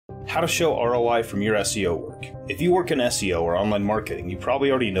How to show ROI from your SEO work. If you work in SEO or online marketing, you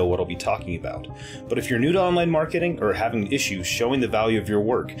probably already know what I'll be talking about. But if you're new to online marketing or having issues showing the value of your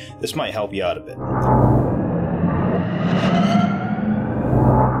work, this might help you out a bit.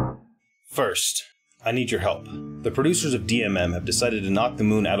 First, I need your help. The producers of DMM have decided to knock the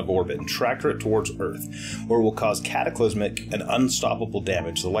moon out of orbit and tractor it towards Earth, where it will cause cataclysmic and unstoppable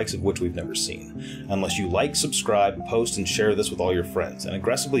damage, the likes of which we've never seen. Unless you like, subscribe, post, and share this with all your friends, and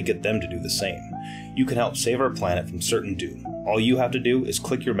aggressively get them to do the same. You can help save our planet from certain doom. All you have to do is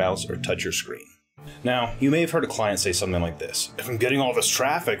click your mouse or touch your screen. Now, you may have heard a client say something like this: if I'm getting all this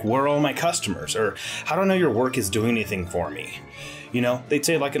traffic, where are all my customers? Or, how do I know your work is doing anything for me? You know, they'd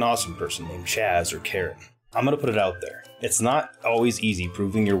say it like an awesome person named Chaz or Karen. I'm gonna put it out there. It's not always easy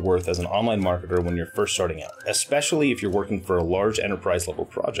proving your worth as an online marketer when you're first starting out, especially if you're working for a large enterprise level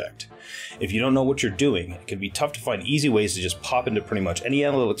project. If you don't know what you're doing, it can be tough to find easy ways to just pop into pretty much any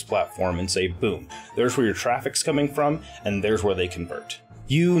analytics platform and say, boom, there's where your traffic's coming from, and there's where they convert.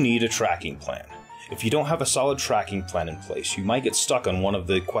 You need a tracking plan. If you don't have a solid tracking plan in place, you might get stuck on one of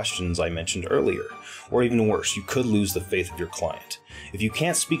the questions I mentioned earlier. Or even worse, you could lose the faith of your client. If you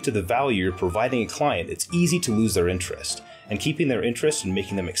can't speak to the value you're providing a client, it's easy to lose their interest. And keeping their interest and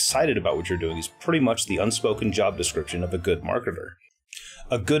making them excited about what you're doing is pretty much the unspoken job description of a good marketer.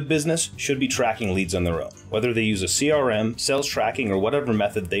 A good business should be tracking leads on their own, whether they use a CRM, sales tracking, or whatever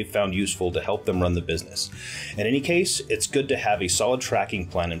method they've found useful to help them run the business. In any case, it's good to have a solid tracking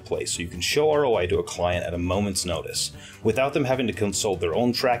plan in place so you can show ROI to a client at a moment's notice, without them having to consult their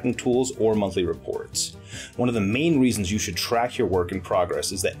own tracking tools or monthly reports. One of the main reasons you should track your work in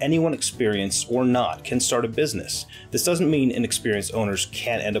progress is that anyone, experienced or not, can start a business. This doesn't mean inexperienced owners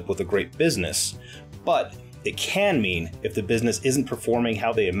can't end up with a great business, but it can mean if the business isn't performing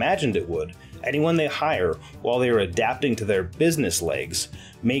how they imagined it would, anyone they hire while they are adapting to their business legs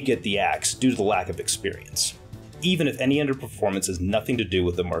may get the axe due to the lack of experience, even if any underperformance has nothing to do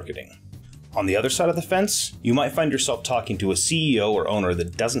with the marketing. On the other side of the fence, you might find yourself talking to a CEO or owner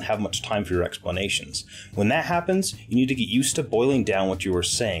that doesn't have much time for your explanations. When that happens, you need to get used to boiling down what you are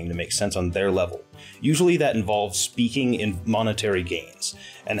saying to make sense on their level. Usually that involves speaking in monetary gains,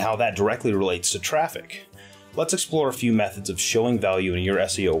 and how that directly relates to traffic. Let's explore a few methods of showing value in your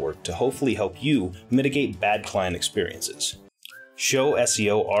SEO work to hopefully help you mitigate bad client experiences. Show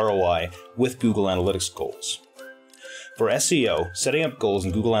SEO ROI with Google Analytics goals. For SEO, setting up goals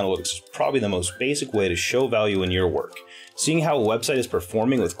in Google Analytics is probably the most basic way to show value in your work. Seeing how a website is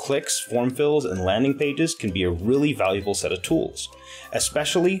performing with clicks, form fills, and landing pages can be a really valuable set of tools,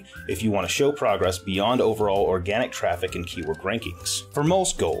 especially if you want to show progress beyond overall organic traffic and keyword rankings. For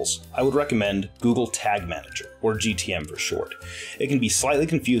most goals, I would recommend Google Tag Manager, or GTM for short. It can be slightly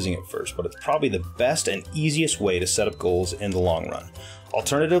confusing at first, but it's probably the best and easiest way to set up goals in the long run.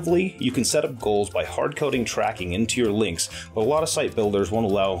 Alternatively, you can set up goals by hard-coding tracking into your links, but a lot of site builders won't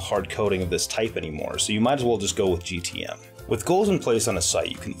allow hard coding of this type anymore, so you might as well just go with GTM. With goals in place on a site,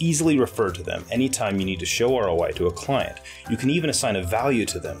 you can easily refer to them anytime you need to show ROI to a client. You can even assign a value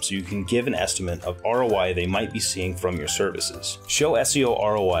to them so you can give an estimate of ROI they might be seeing from your services. Show SEO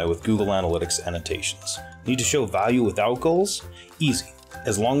ROI with Google Analytics annotations. Need to show value without goals? Easy,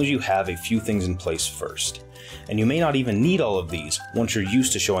 as long as you have a few things in place first. And you may not even need all of these once you're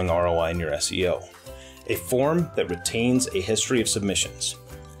used to showing ROI in your SEO. A form that retains a history of submissions.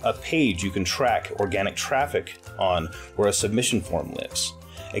 A page you can track organic traffic on where a submission form lives.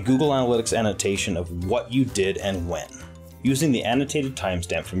 A Google Analytics annotation of what you did and when. Using the annotated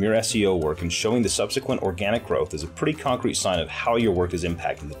timestamp from your SEO work and showing the subsequent organic growth is a pretty concrete sign of how your work is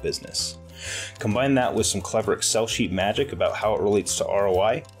impacting the business. Combine that with some clever Excel sheet magic about how it relates to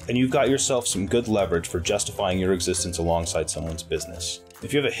ROI, and you've got yourself some good leverage for justifying your existence alongside someone's business.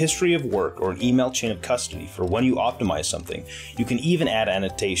 If you have a history of work or an email chain of custody for when you optimize something, you can even add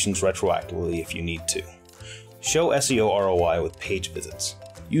annotations retroactively if you need to. Show SEO ROI with page visits.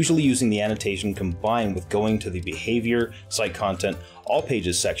 Usually using the annotation combined with going to the behavior, site content, all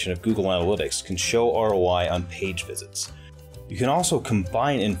pages section of Google Analytics can show ROI on page visits. You can also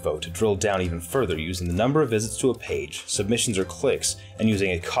combine info to drill down even further using the number of visits to a page, submissions or clicks, and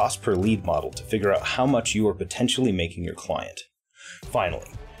using a cost per lead model to figure out how much you are potentially making your client. Finally,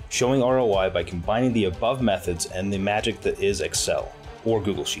 showing ROI by combining the above methods and the magic that is Excel or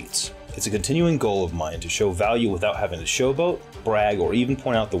Google Sheets. It's a continuing goal of mine to show value without having to showboat, brag, or even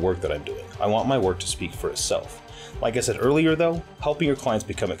point out the work that I'm doing. I want my work to speak for itself. Like I said earlier though, helping your clients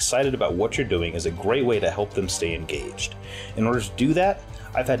become excited about what you're doing is a great way to help them stay engaged. In order to do that,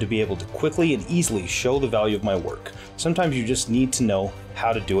 I've had to be able to quickly and easily show the value of my work. Sometimes you just need to know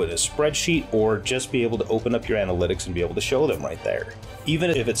how to do it in a spreadsheet, or just be able to open up your analytics and be able to show them right there.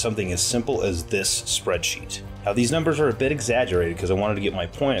 Even if it's something as simple as this spreadsheet. Now these numbers are a bit exaggerated because I wanted to get my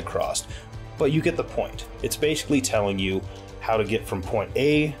point across, but you get the point. It's basically telling you how to get from point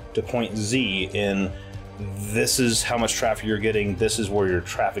A to point Z in this is how much traffic you're getting, this is where your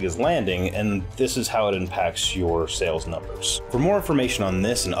traffic is landing, and this is how it impacts your sales numbers. For more information on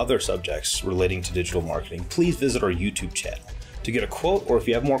this and other subjects relating to digital marketing, please visit our YouTube channel. To get a quote, or if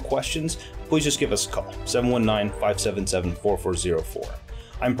you have more questions, please just give us a call, 719-577-4404.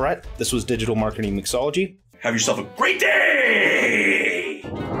 I'm Brett, this was Digital Marketing Mixology. Have yourself a great day!